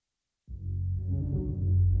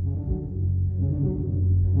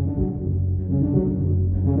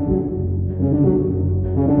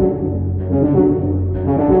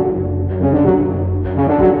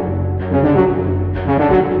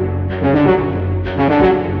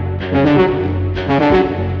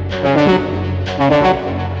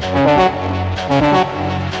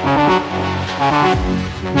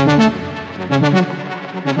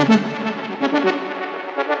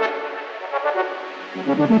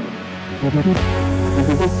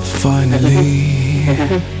Finally,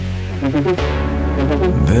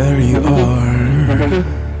 there you are.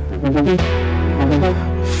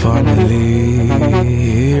 Finally,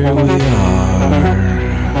 here we are.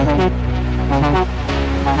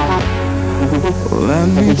 Let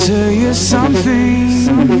me tell you something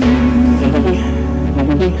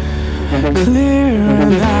clearer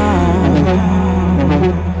now.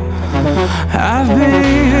 I've been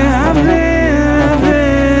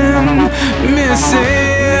missing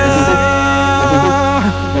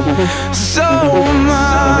so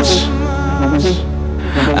much.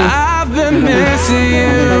 I've been missing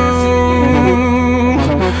you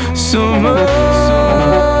so much.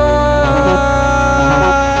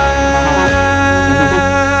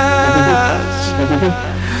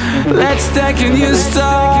 Let's take a new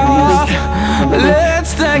start.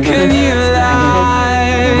 Let's take a new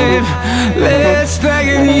life. Let's take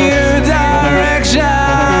a new direction.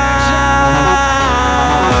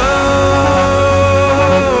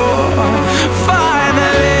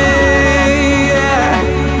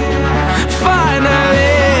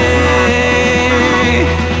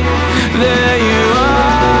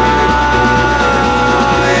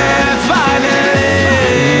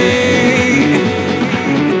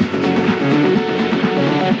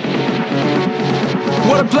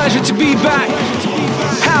 What a pleasure to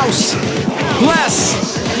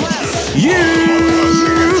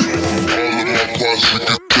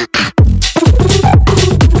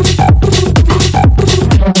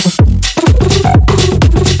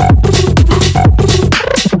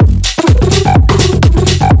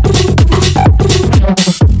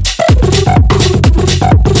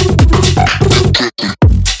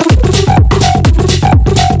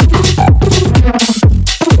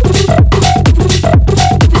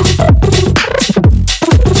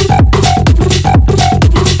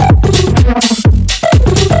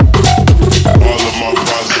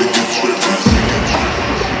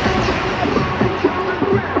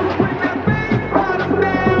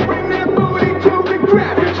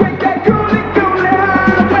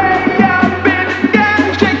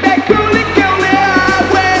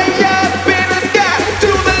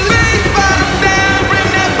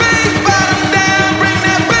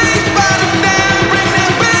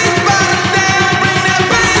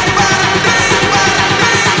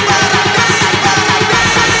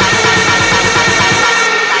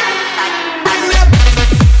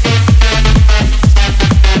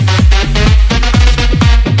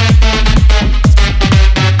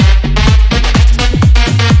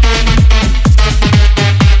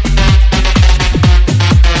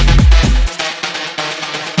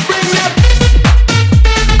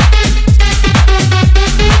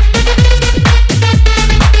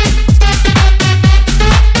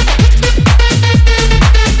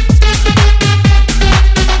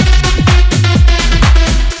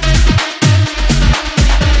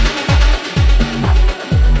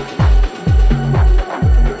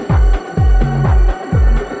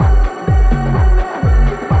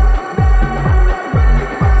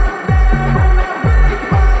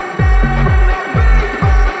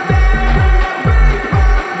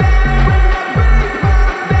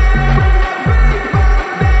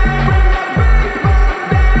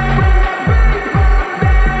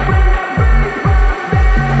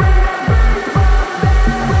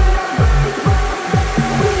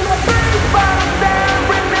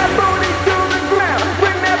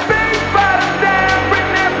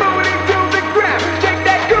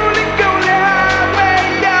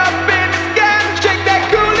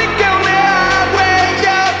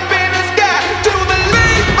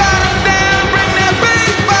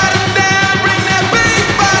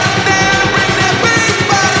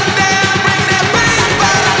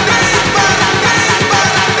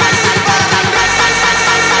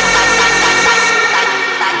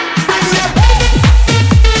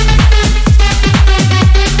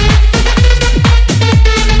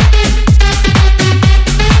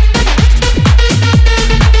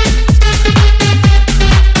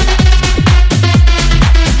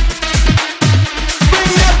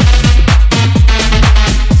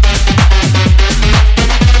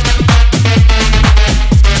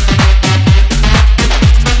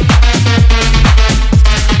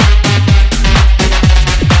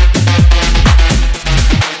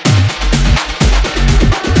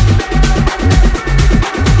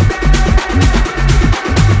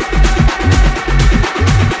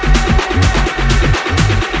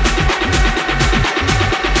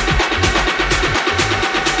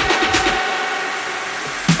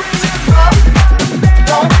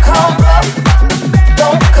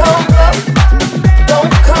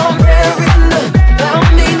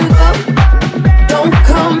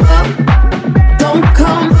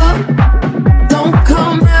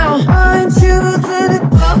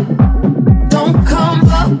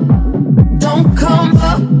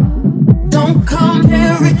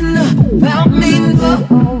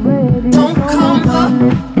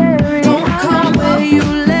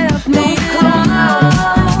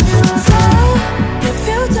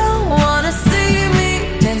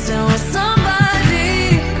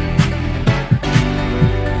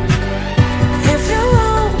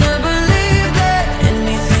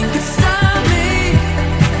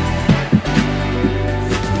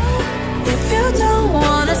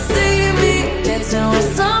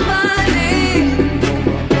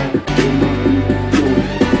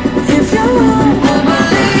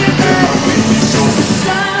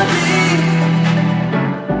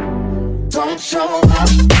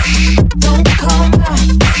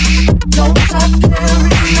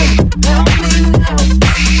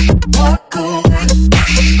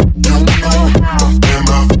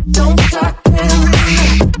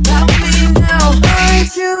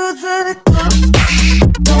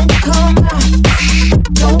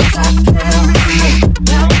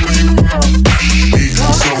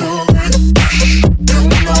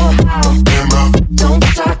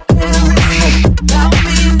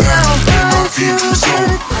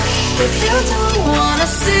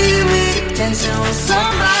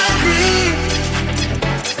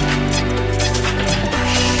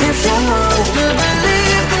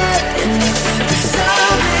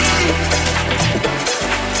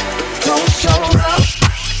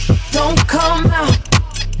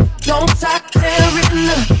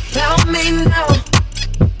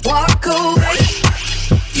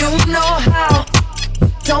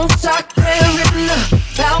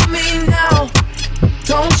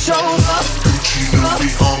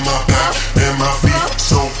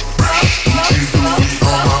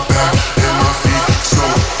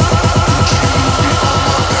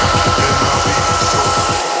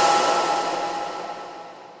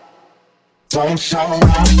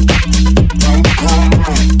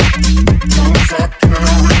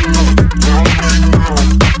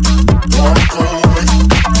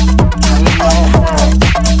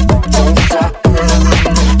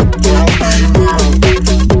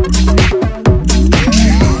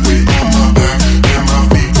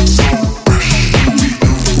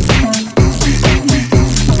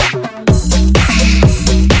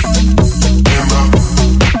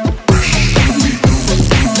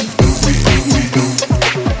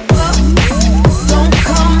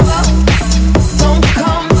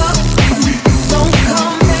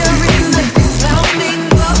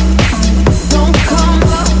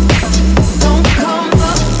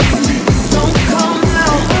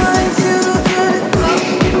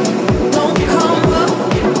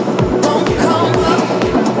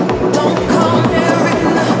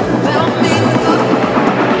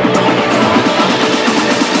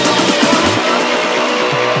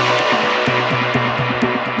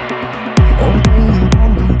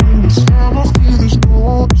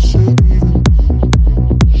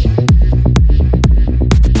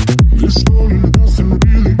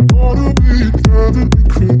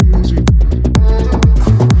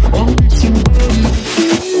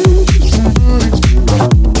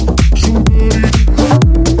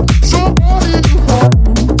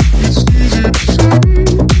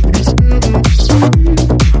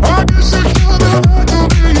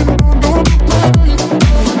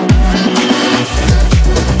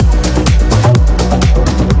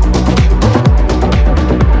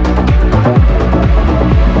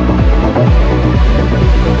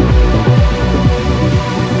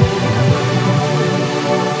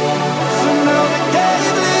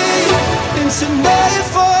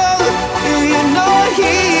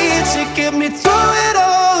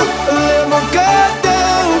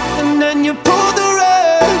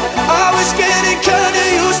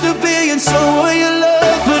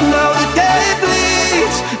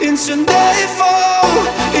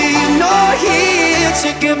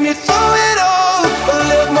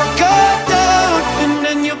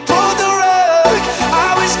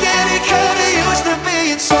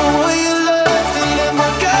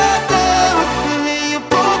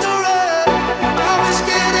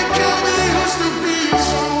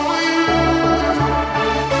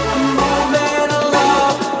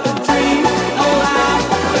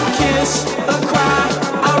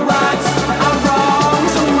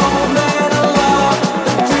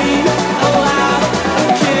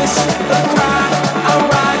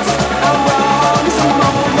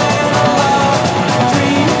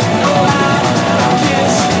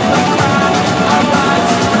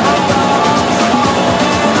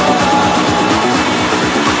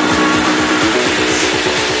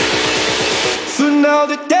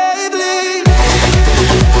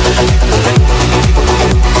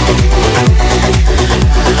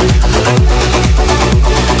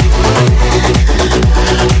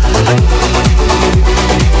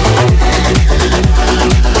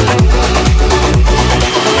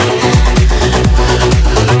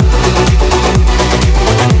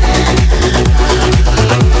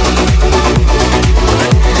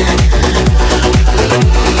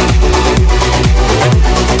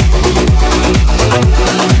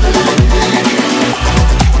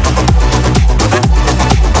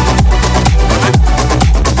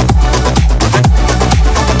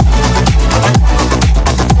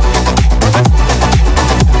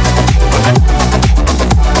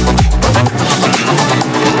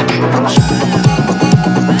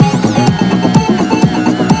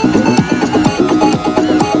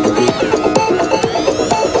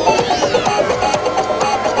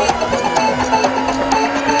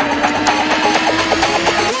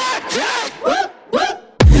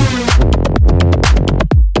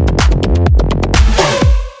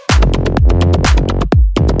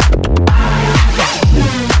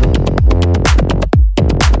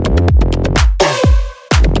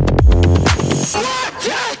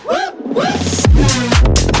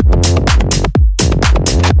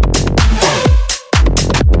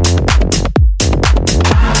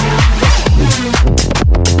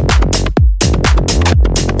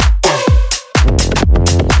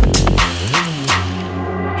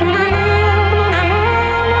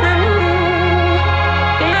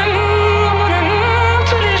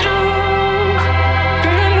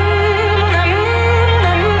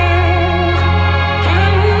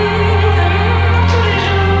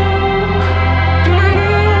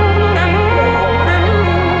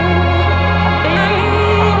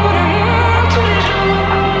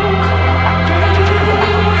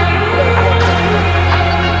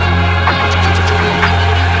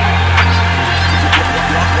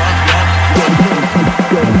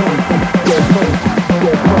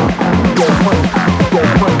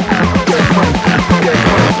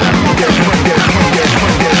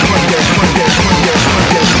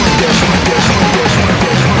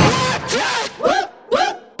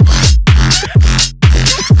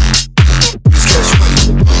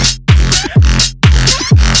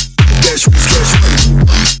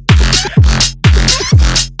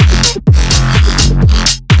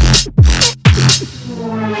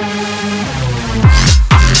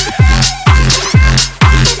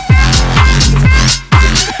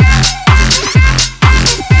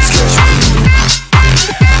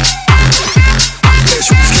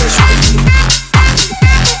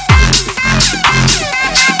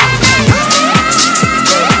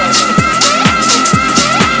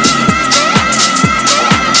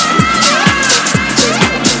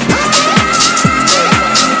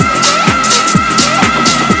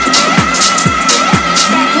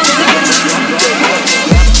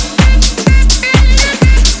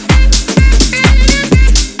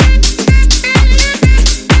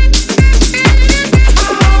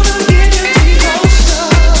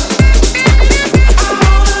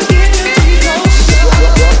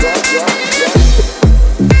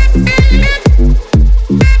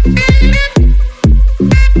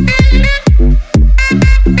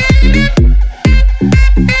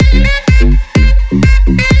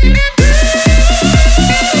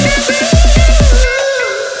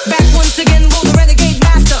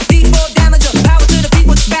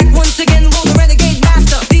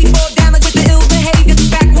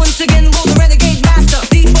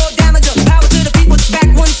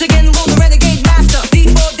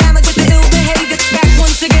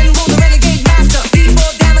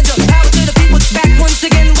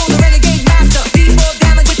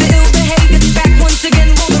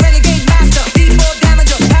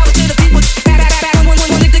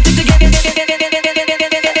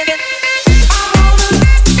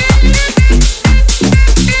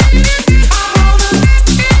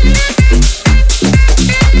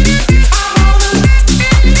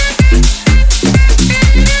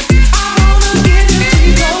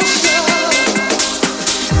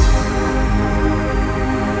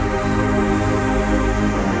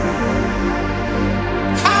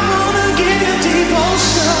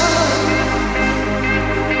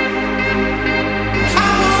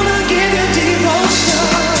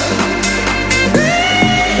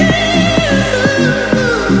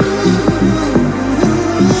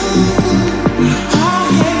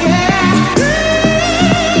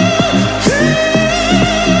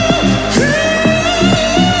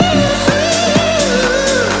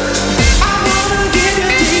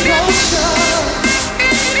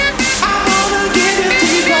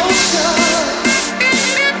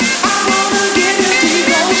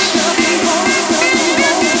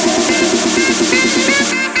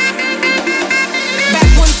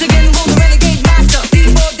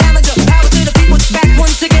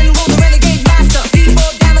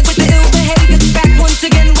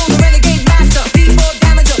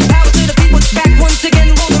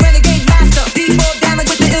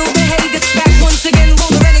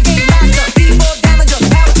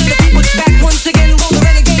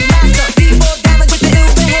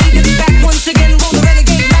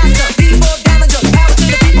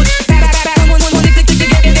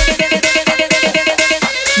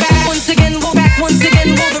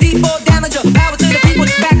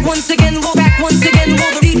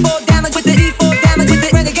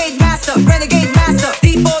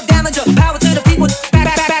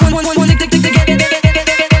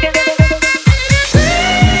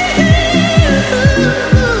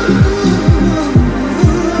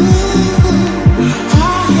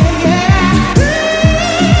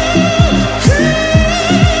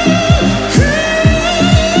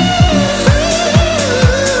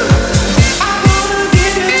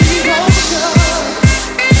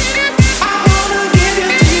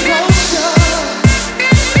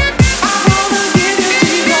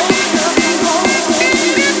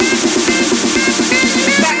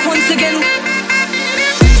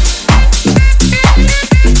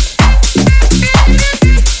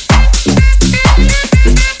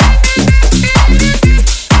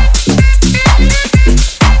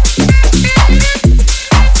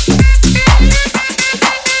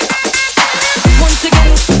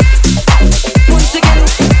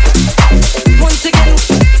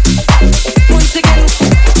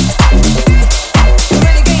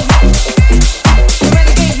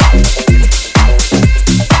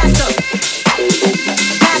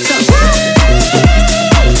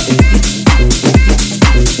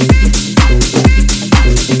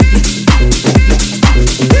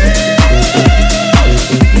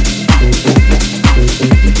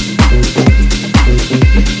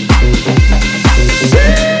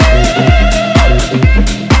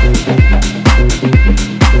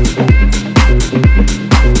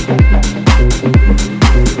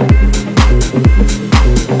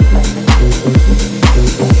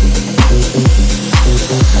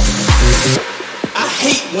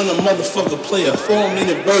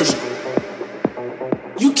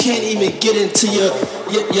can't even get into your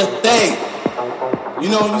thing. You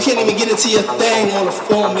know, you can't even get into your thing on a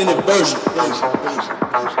 4-minute version.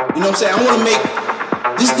 You know what I'm saying? I want to make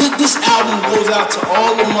this album goes out to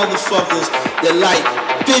all the motherfuckers that like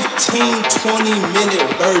 15, 20-minute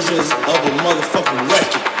versions of a motherfucking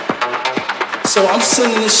record. So I'm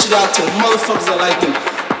sending this shit out to the motherfuckers that like them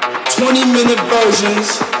 20-minute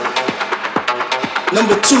versions.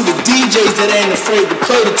 Number 2, the DJs that ain't afraid to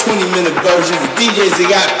play the 20-minute versions. The DJs that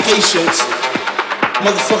got patience.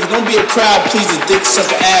 Motherfucker, don't be a crowd pleaser, dick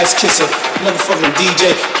sucker, ass kisser, motherfucking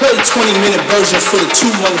DJ. Play the 20-minute version for the 2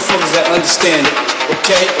 motherfuckers that understand it.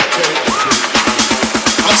 Okay?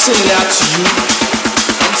 I'm sending out to you.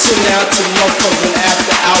 I'm sending out to the motherfucking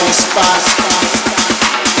after hour spots.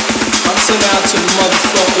 I'm sending out to the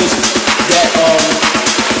motherfuckers that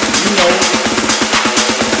you know,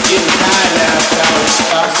 getting high in the after hour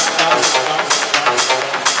spots.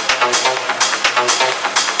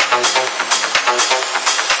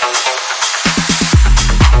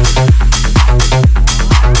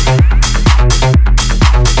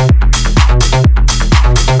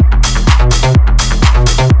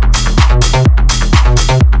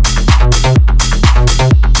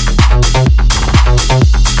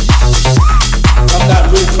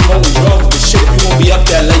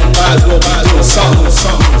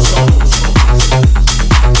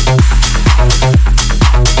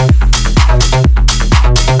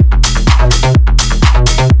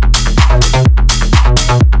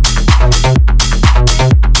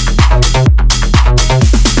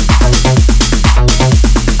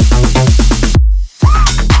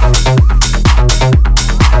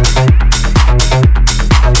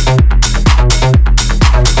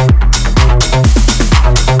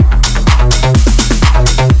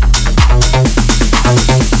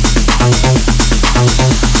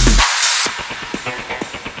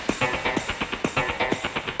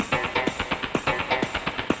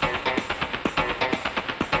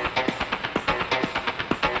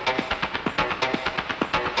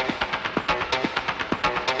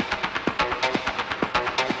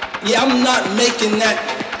 Yeah, I'm not making that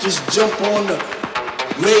just jump on the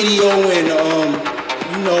radio and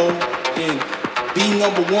you know, and be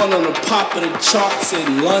number 1 on the pop of the charts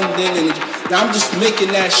in London, and now I'm just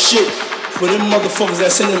making that shit for them motherfuckers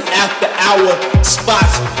that's in them after hour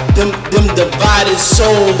spots, them divided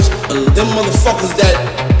souls, them motherfuckers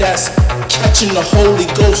that's catching the Holy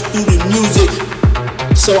Ghost through the music.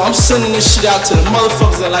 So I'm sending this shit out to the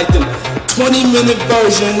motherfuckers that like them 20-minute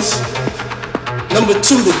versions. Number 2,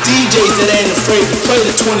 the DJs that ain't afraid to play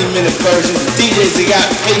the 20-minute version. The DJs that got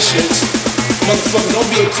patience. Motherfucker,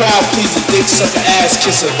 don't be a crowd pleaser, dick sucker, ass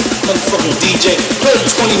kisser. Motherfucking DJ. Play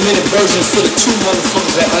the 20-minute version for the 2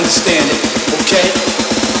 motherfuckers that understand it. Okay?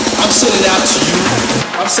 I'm sending out to you.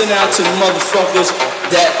 I'm sending out to the motherfuckers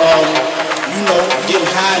that, you know, get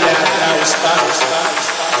high now at our spots.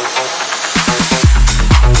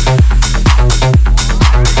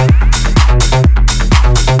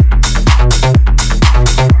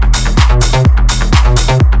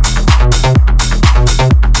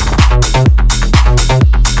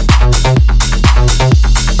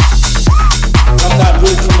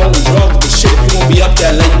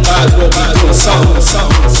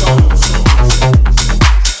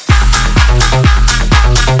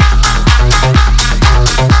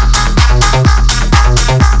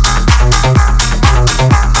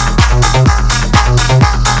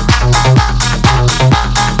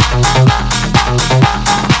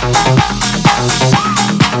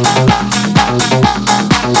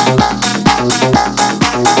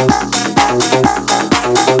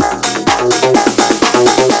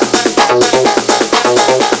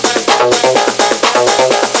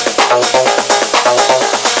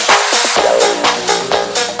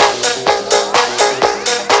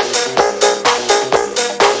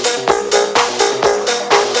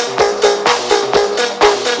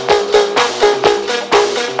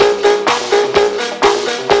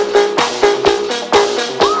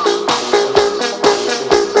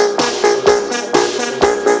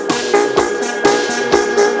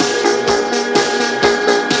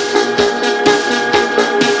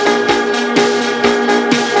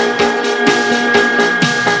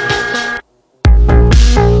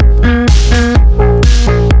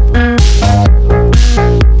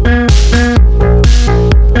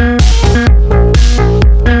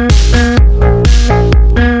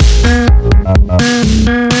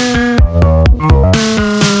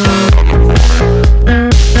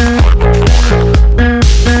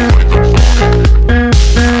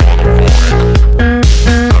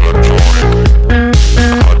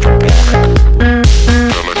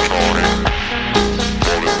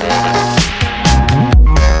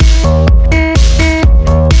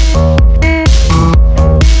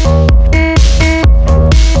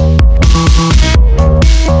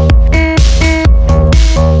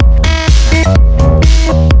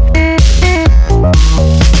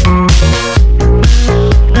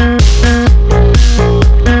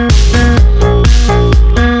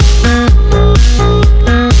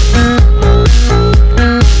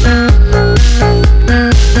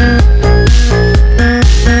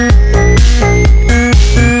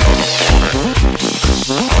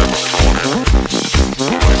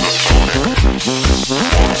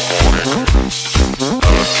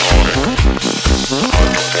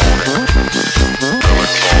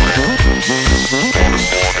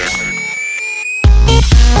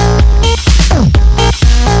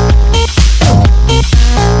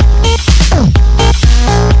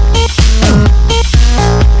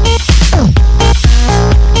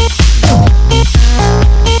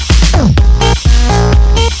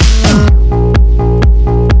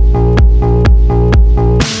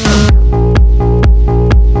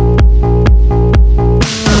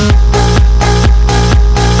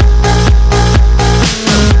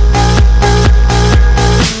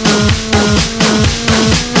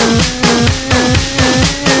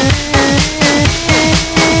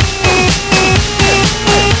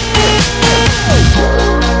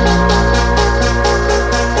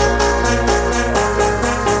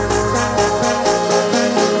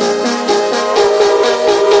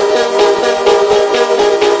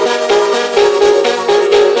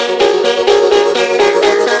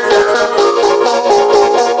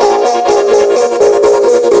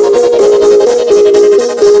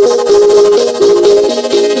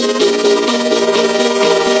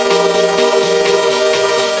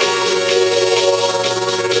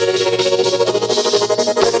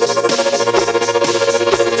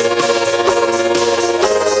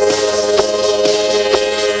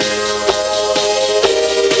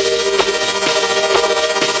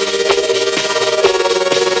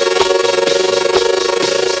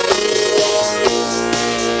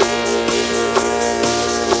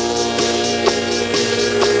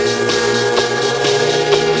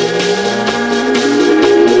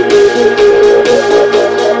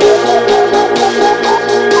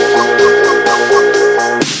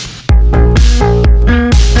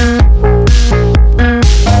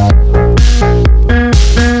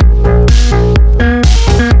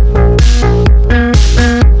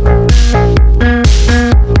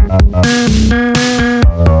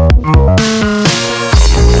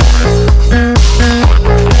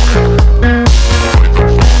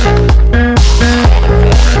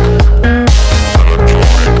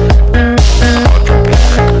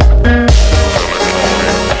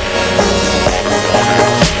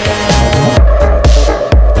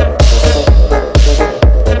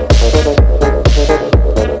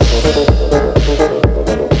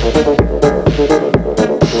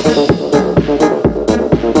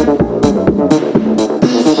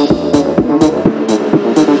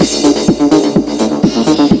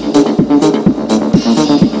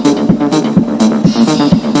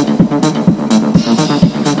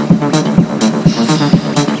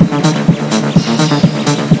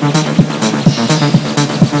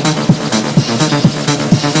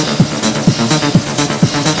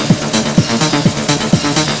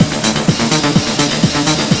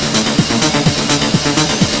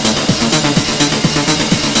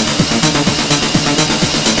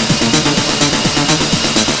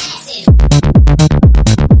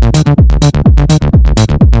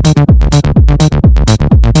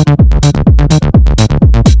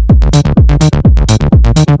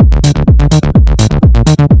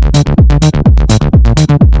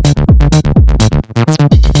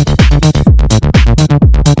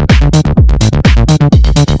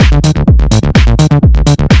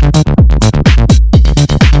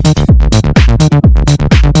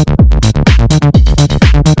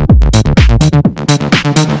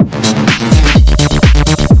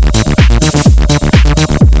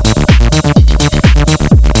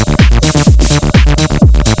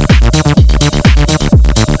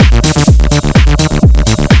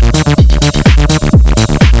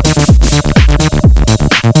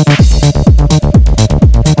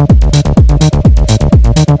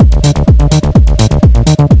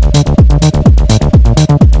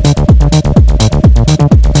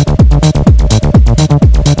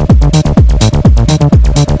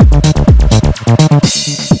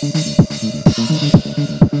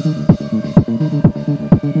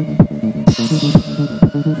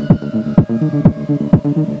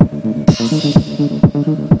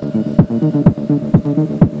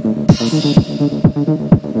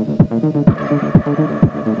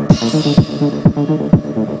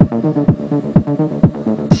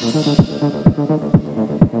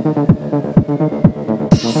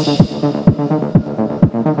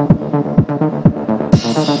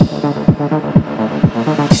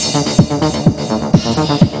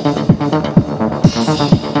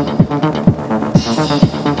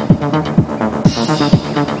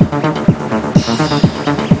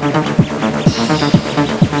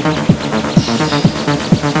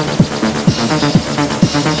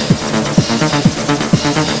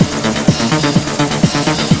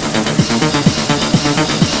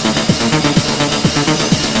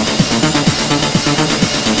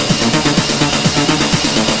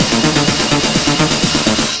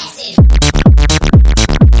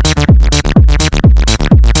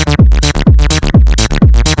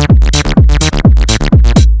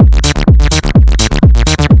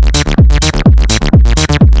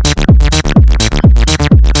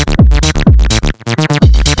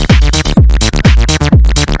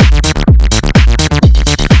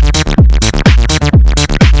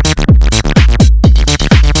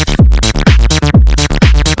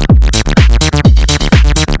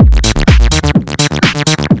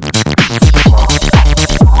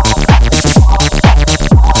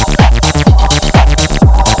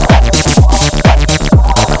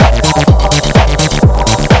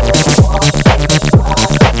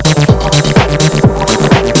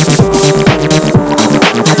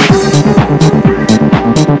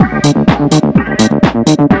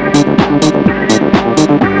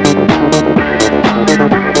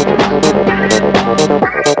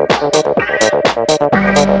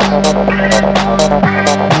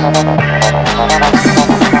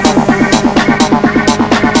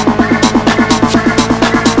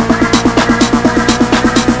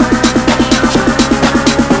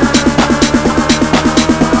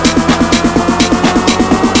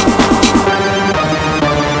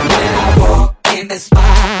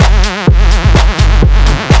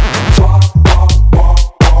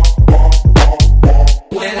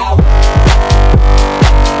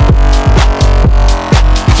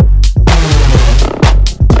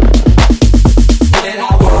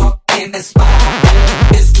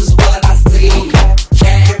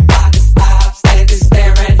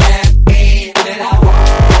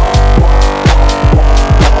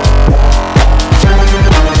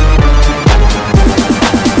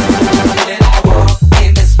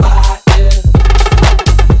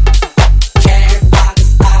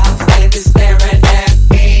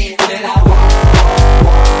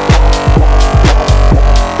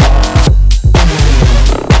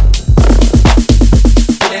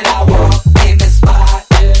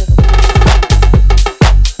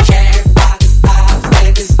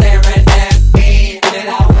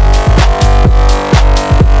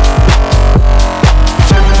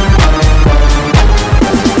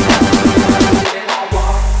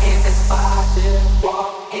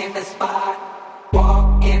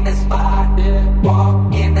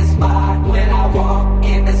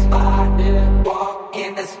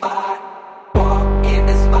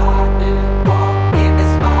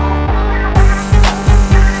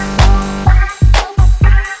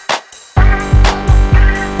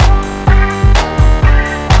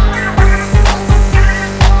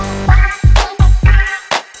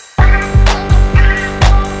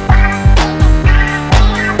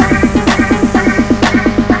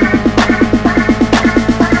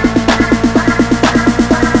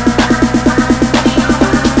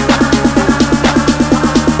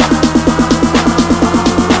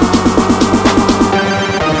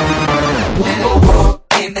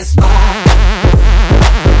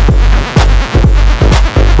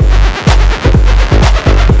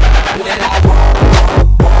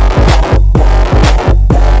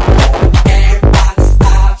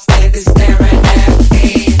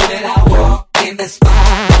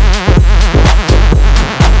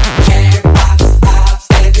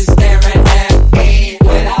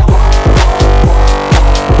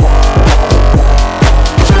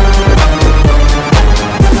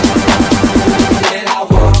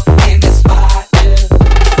 In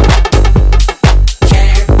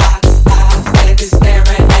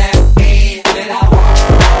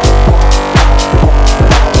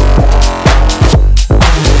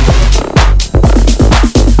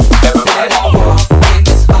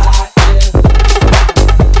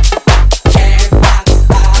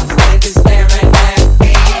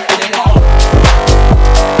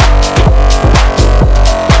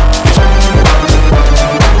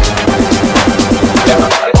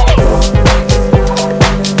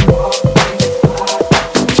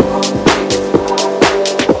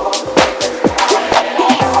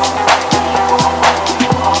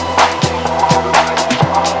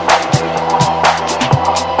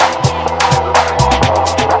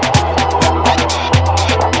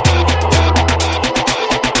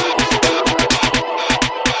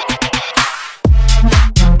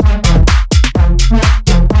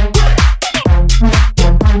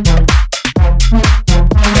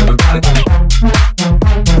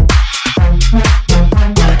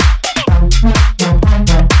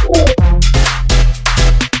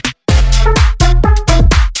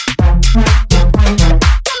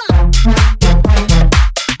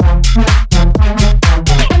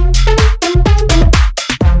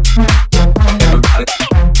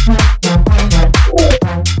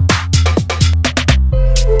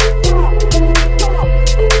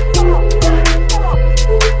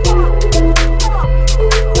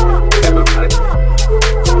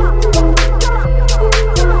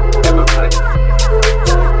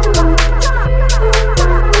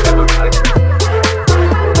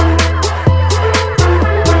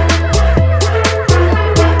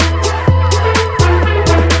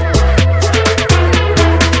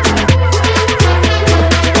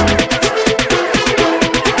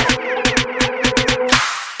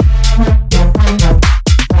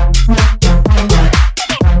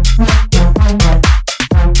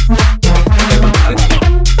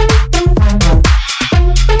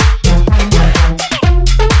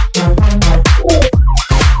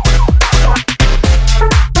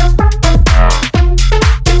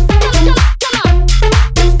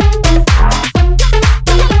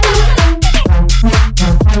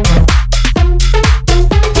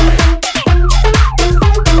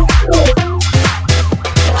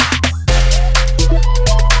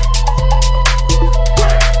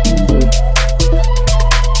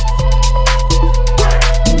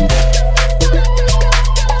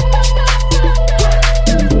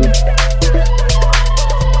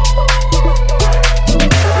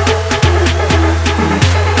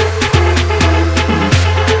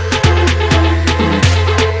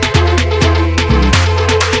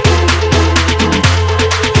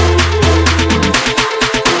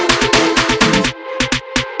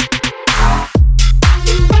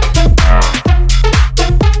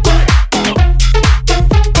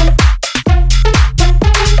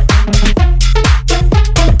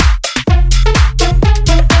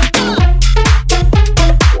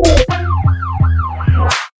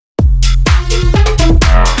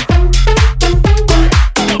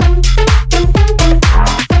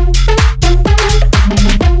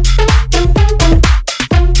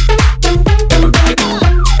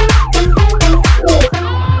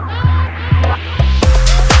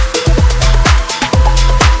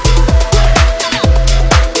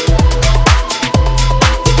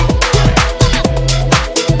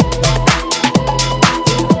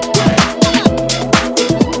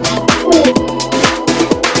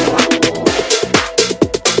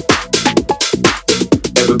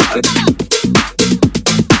that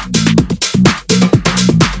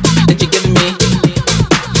you're giving me.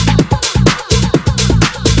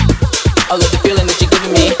 I love the feeling that you're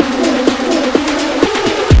giving me.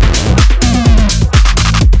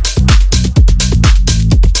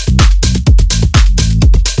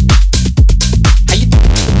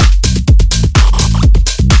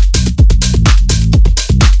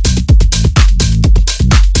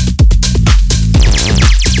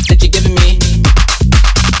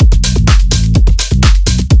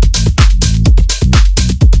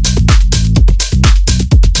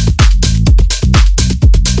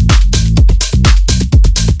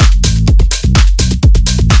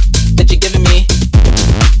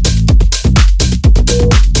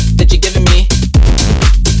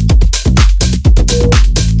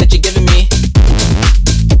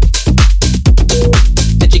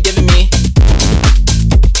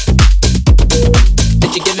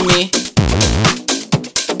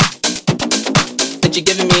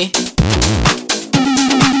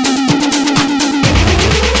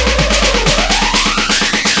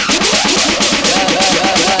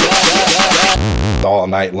 All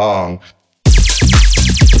night long.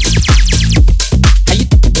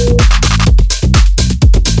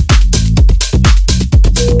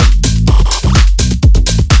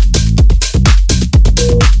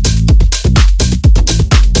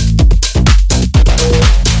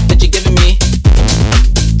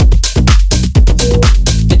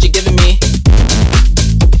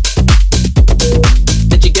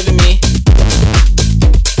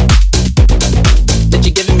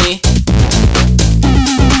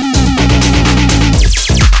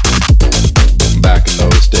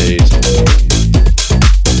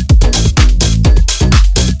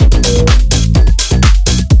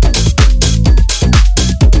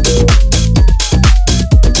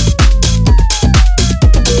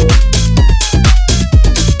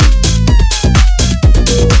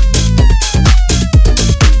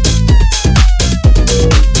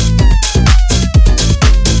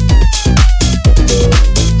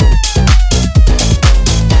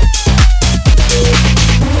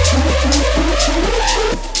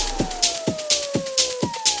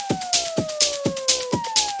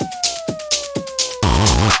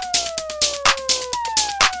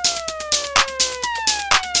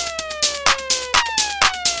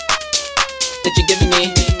 That you're giving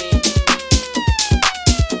me.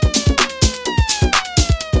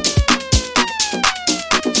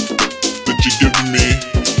 That you're giving me.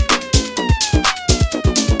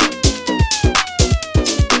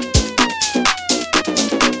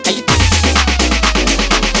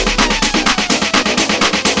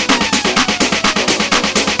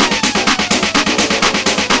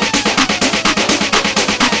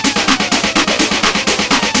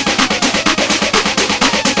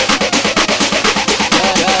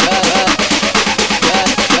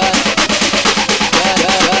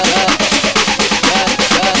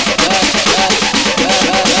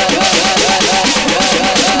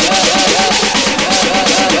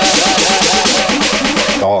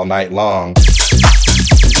 All night long.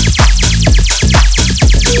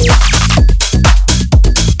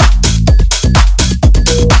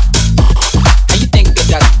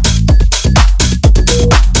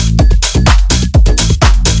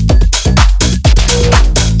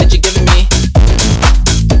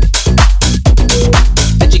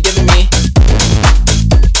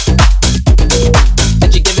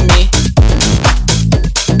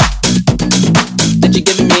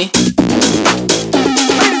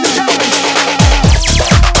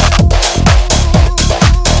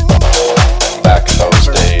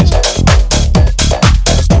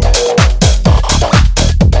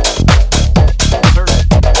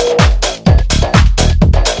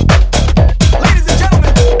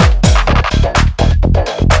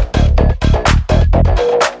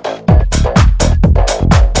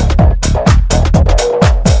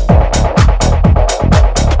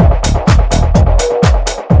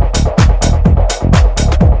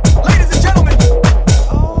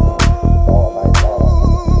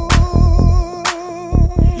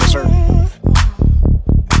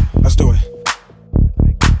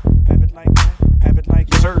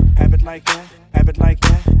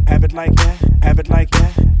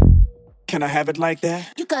 Can I have it like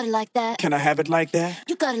that? You got it like that. Can I have it like that?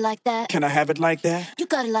 You got it like that. Can I have it like that? You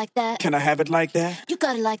got it like that. Can I have it like that? You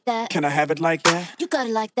got it like that. Can I have it like that? You got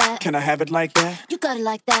it like that. Can I have it like that? You got it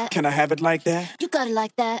like that. Can I have it like that? You got it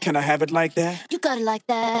like that. Can I have it like that? You got it like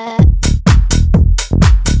that.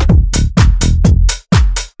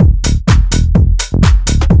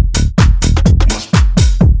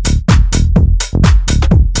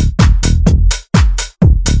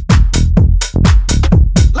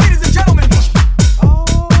 Ladies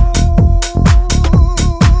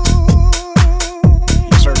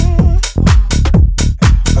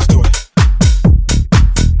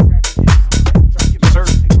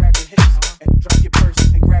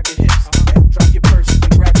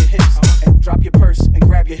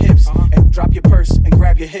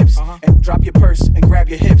your hips, and drop your purse and grab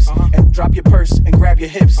your hips, and drop your purse and grab your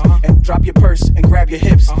hips, and drop your purse and grab your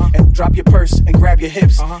hips, and drop your purse and grab your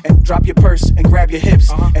hips, and drop your purse and grab your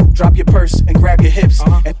hips, and drop your purse and grab your hips,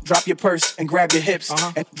 and drop your purse and grab your hips,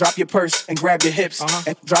 and drop your purse and grab your hips,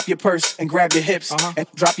 and drop your purse and grab your hips, and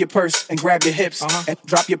drop your purse and grab your hips, and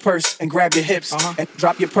drop your purse and grab your hips, and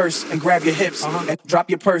drop your purse and grab your hips, and drop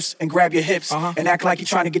your purse and grab your hips, and act like you're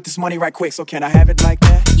trying to get this money right quick. So can I have it like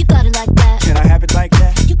that? You got it like that. Can I have it like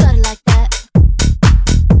that? You got it like that.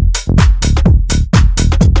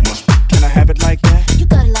 Can I have it like that? You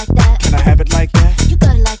got it like that. Can I have it like that? You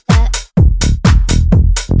got it like that.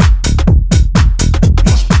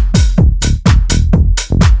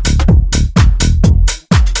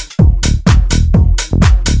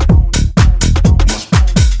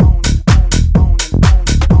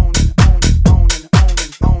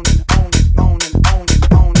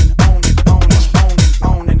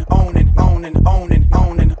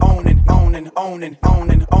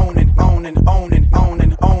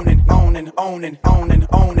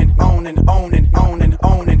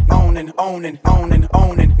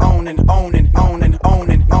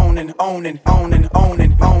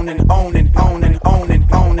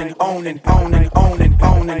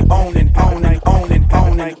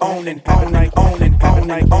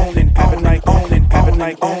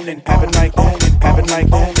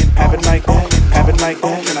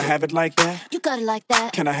 Have it like that? You got it like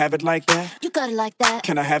that. Can I have it like that? You got it like that.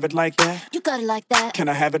 Can I have it like that? You got it like that. Can I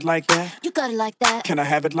have it like that? You got it like that. Can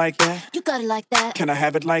I have it like that? You got it like that. Can I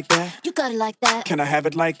have it like that? You got it like that. Can I have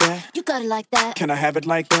it like that? You got it like that. Can I have it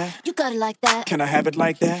like that? You got it like that. Can I have it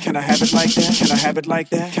like that? Can I have it like that? Can I have it like that? Can I have it like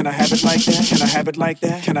that? Can I have it like that? Can I have it like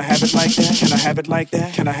that? Can I have it like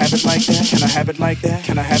that? Can I have it like that? Can I have it like that?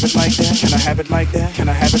 Can I have it like that? Can I have it like that? Can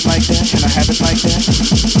I have it like that? Can I have it like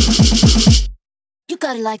that? You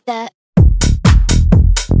got it like that.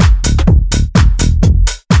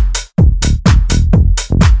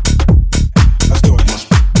 Let's do it.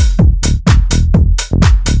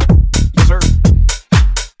 Yes, sir.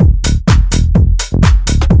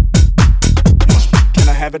 Can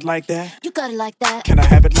I have it like that? You got it like that. Can I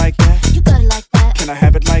have it like that? You got it like that. Can I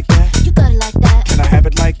have it like that? You got it like that. Can I have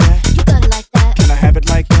it like that? You got it like that. Can I have it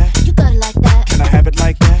like that? You got it like that. Can I have it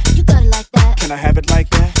like that? You got it like that. Can I have it like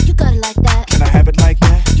that? You got it like that. Can I have it like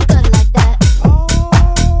that? You got it like that.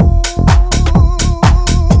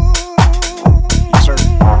 Yes, sir.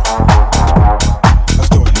 Let's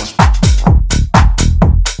do it.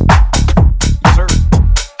 Yes, sir.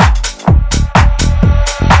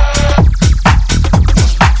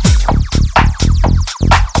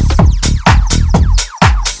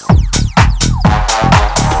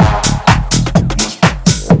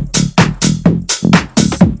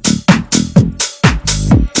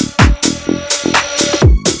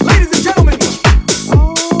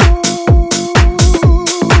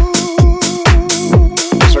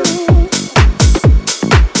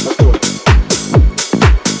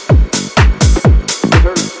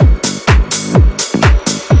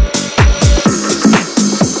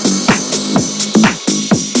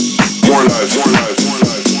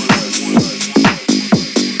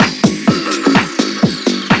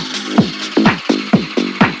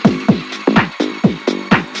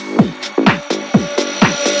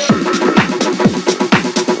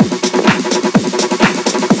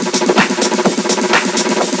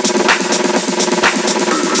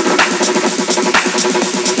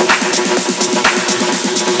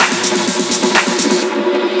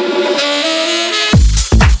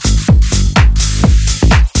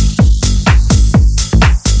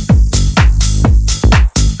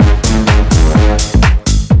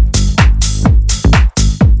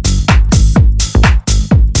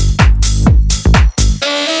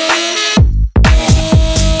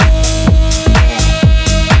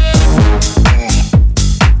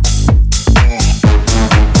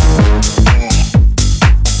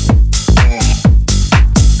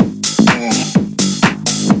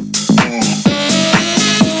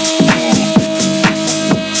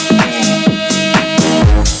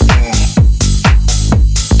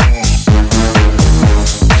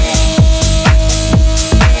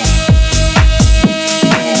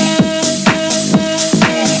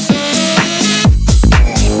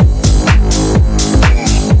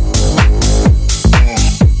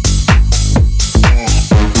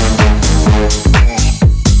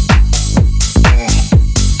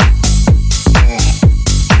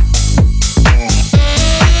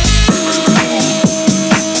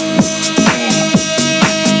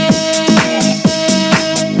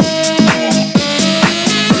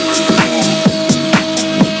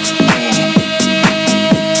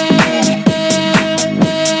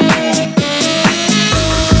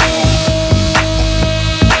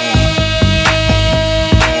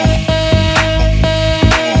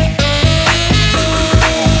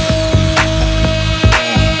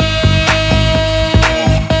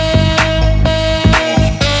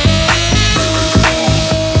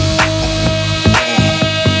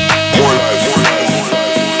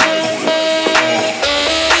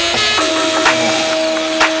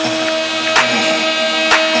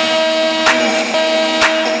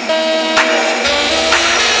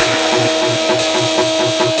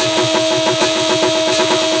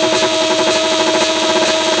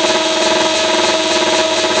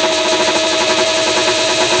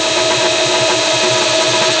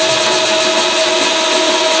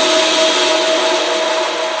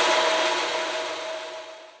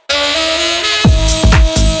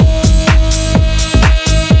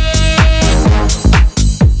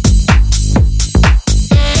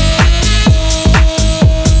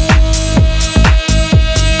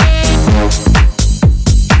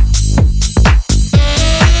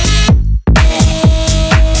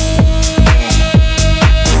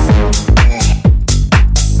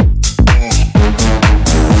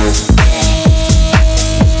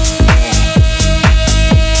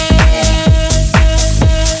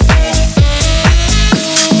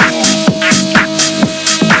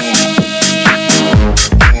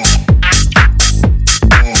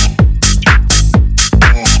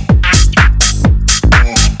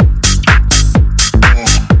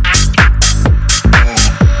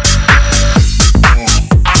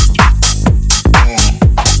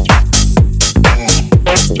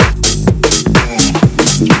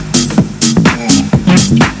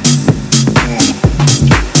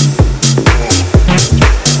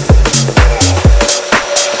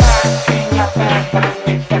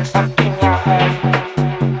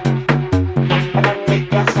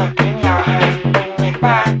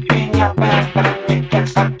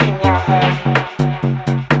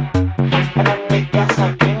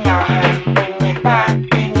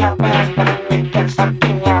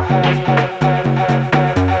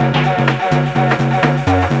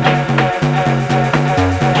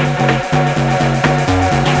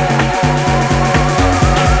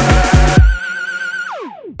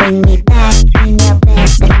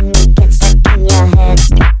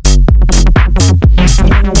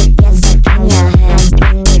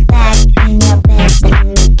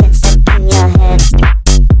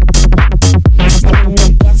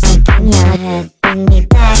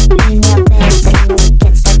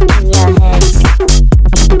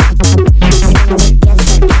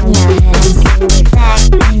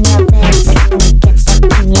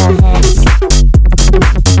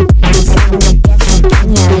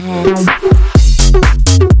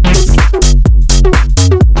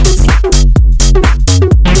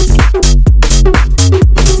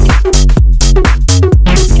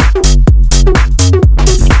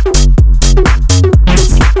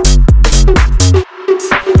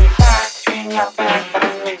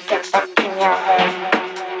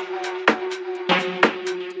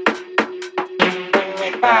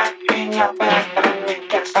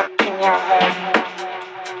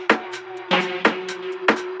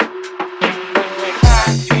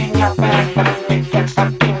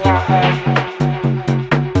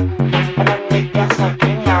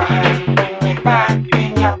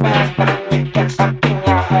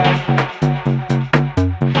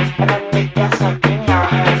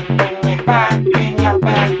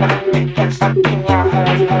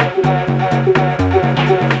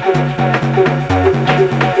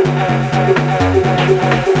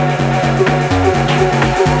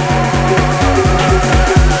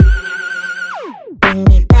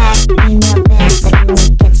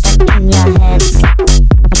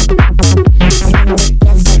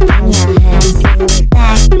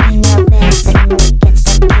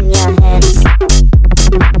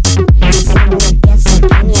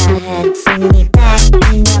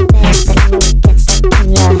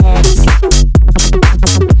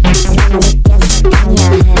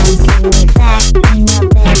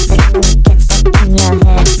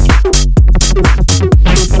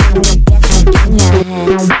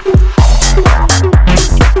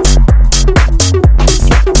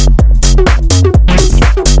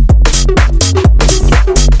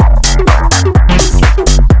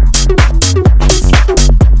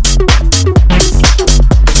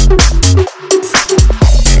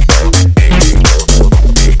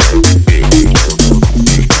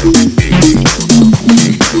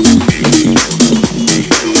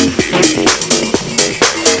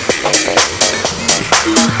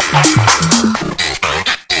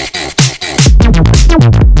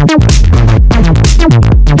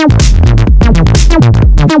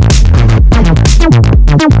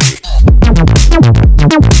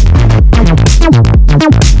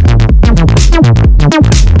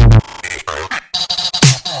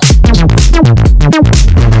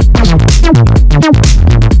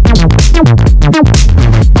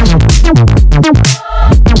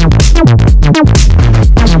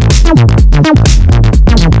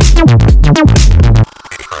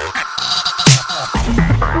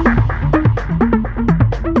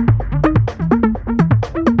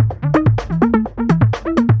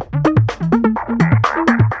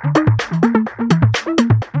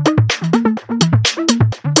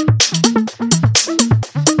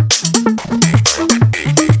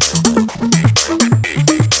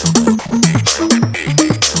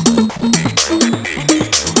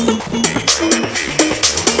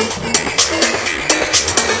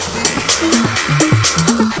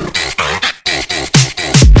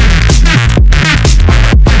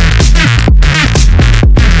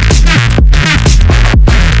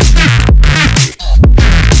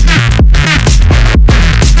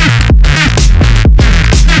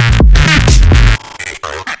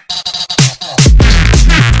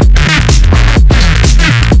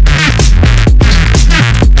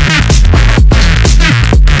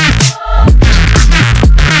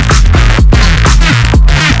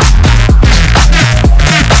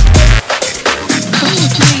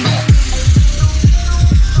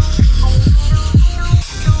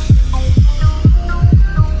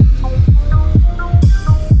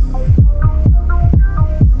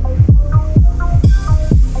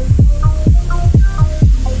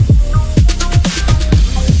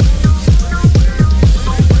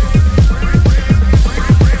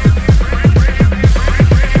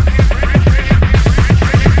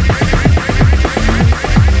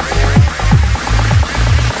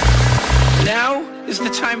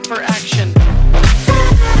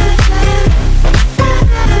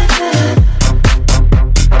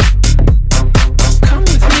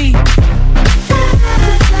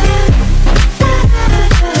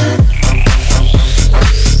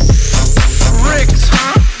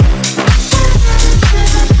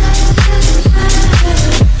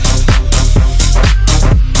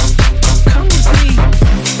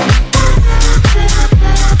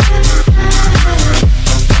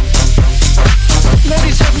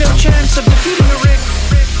 Ladies have no chance of defeating a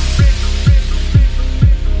Rick.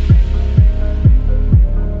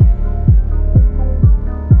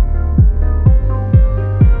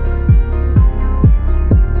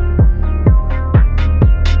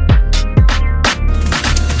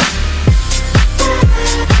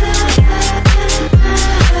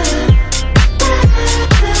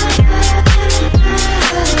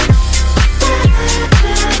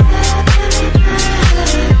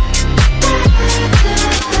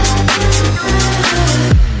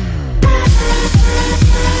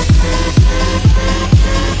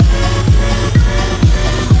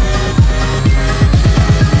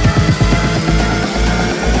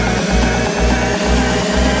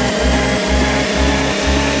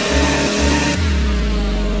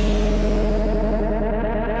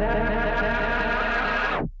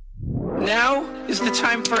 the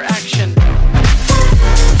time for